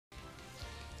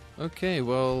Okay,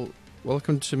 well,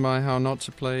 welcome to my How Not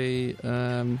to Play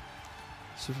Super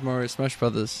Mario Smash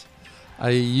Brothers. I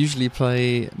usually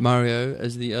play Mario,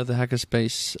 as the other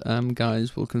Hackerspace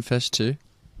guys will confess to.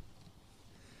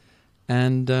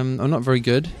 And I'm not very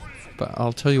good, but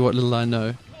I'll tell you what little I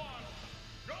know.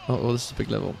 Oh, this is a big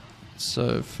level.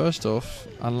 So first off,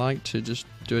 I like to just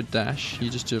do a dash. You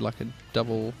just do like a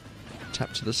double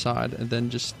tap to the side, and then you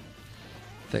just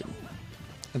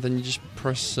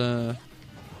press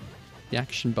the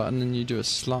action button, and you do a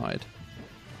slide.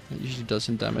 It usually does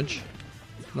some damage.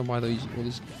 I don't know why all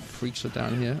these freaks are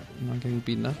down here, and I'm getting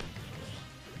beaten up.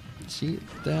 See,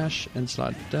 dash and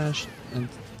slide,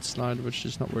 which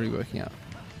is not really working out.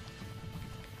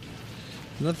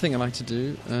 Another thing I like to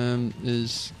do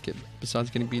is besides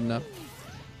getting beaten up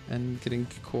and getting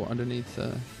caught underneath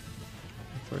a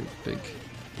very big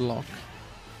block.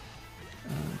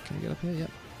 Can I get up here?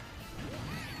 Yep.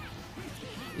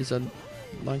 Is I'd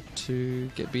like to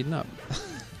get beaten up.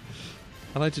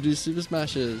 I like to do super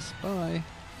smashes. Bye.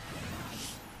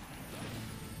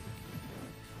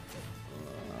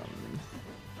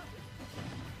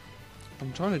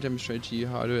 I'm trying to demonstrate to you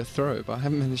how I do a throw, but I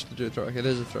haven't managed to do a throw. Okay,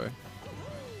 there's a throw.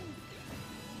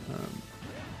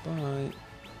 Bye.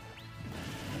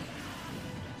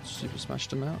 Super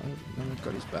smashed him out. Oh, I've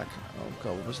got his back. Oh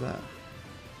god, what was that?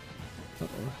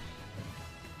 Uh-oh.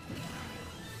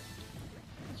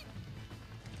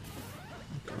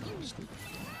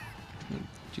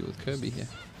 Deal with Kirby here.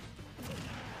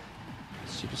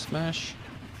 Super smash.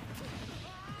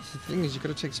 The thing is, you've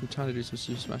got to take some time to do some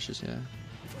super smashes here.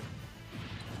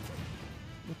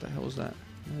 What the hell was that?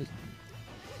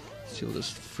 See all this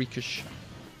freakish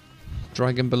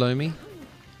dragon below me?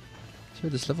 So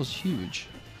this level's huge.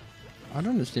 I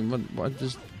don't understand why it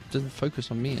just doesn't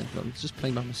focus on me. I'm just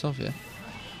playing by myself here.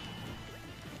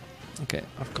 Okay,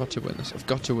 I've got to win this. I've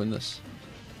got to win this.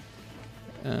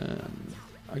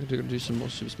 I'm going to do some more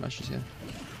super smashes here.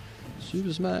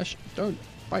 Super smash! Don't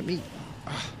bite me!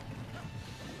 Ah.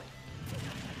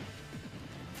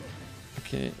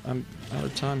 Okay, I'm out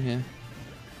of time here.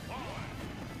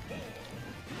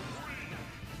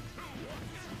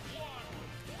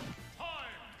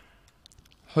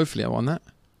 Hopefully I won that.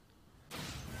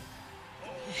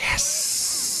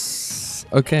 Yes!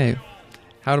 Okay.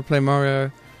 How to Play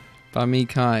Mario by me,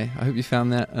 Kai. I hope you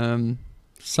found that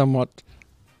somewhat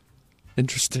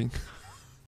interesting.